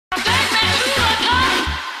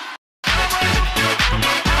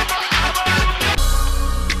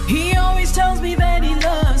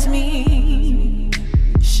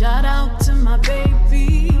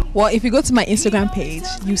Well, if you go to my Instagram page,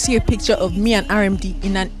 you see a picture of me and RMD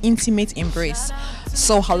in an intimate embrace.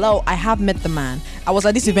 So hello, I have met the man. I was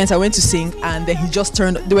at this event, I went to sing, and then he just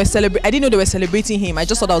turned. They were celebrating. I didn't know they were celebrating him. I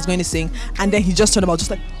just thought I was going to sing, and then he just turned about,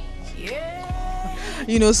 just like,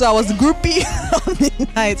 so I was the groupie on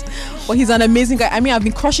the night. But he's an amazing guy. I mean, I've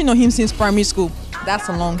been crushing on him since primary school. That's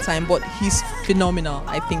a long time, but he's phenomenal.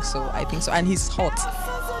 I think so. And he's hot.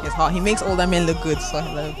 He's hot. He makes older men look good. So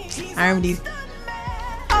hello, RMD.